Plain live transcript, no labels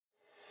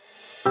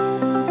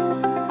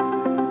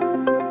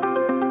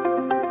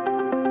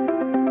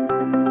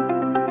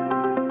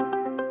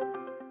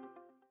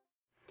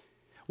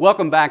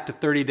Welcome back to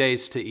 30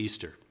 Days to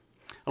Easter.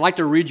 I'd like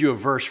to read you a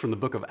verse from the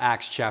book of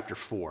Acts chapter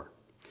 4.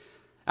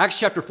 Acts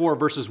chapter 4,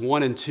 verses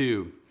 1 and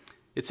 2.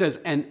 It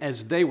says, "And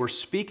as they were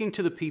speaking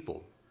to the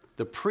people,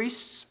 the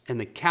priests and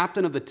the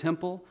captain of the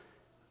temple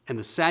and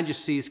the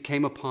Sadducees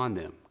came upon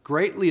them,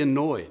 greatly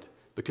annoyed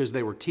because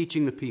they were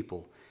teaching the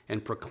people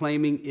and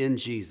proclaiming in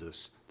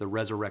Jesus the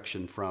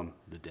resurrection from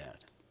the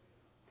dead."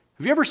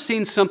 Have you ever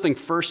seen something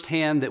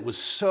firsthand that was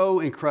so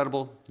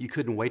incredible you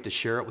couldn't wait to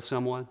share it with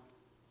someone?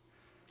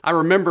 I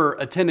remember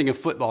attending a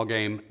football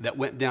game that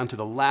went down to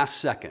the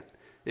last second.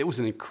 It was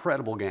an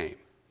incredible game.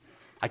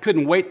 I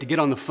couldn't wait to get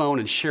on the phone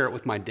and share it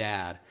with my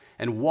dad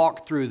and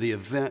walk through the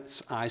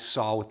events I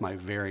saw with my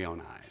very own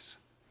eyes.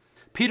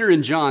 Peter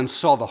and John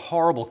saw the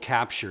horrible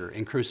capture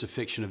and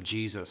crucifixion of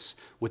Jesus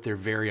with their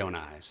very own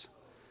eyes.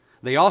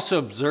 They also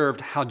observed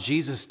how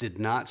Jesus did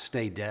not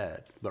stay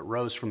dead, but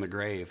rose from the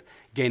grave,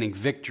 gaining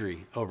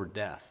victory over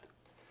death.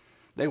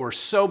 They were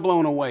so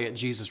blown away at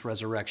Jesus'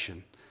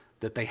 resurrection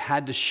that they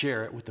had to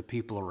share it with the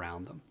people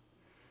around them.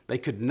 They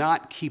could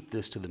not keep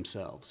this to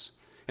themselves.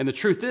 And the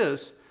truth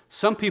is,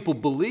 some people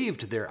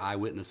believed their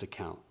eyewitness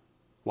account,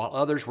 while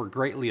others were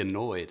greatly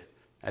annoyed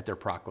at their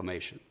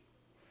proclamation.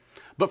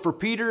 But for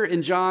Peter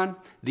and John,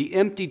 the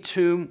empty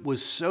tomb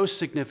was so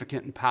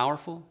significant and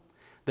powerful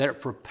that it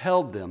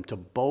propelled them to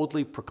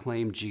boldly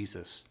proclaim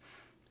Jesus,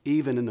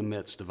 even in the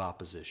midst of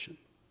opposition.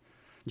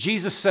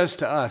 Jesus says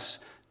to us,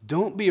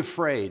 don't be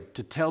afraid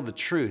to tell the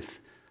truth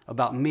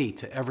about me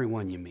to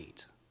everyone you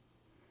meet.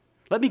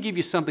 Let me give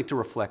you something to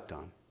reflect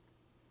on.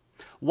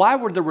 Why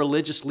were the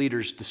religious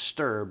leaders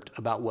disturbed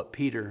about what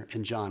Peter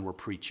and John were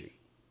preaching?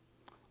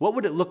 What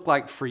would it look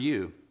like for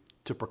you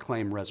to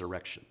proclaim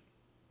resurrection?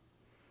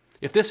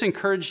 If this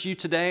encouraged you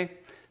today,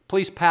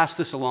 please pass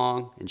this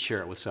along and share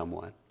it with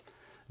someone.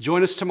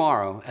 Join us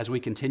tomorrow as we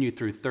continue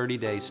through 30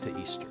 Days to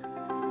Easter.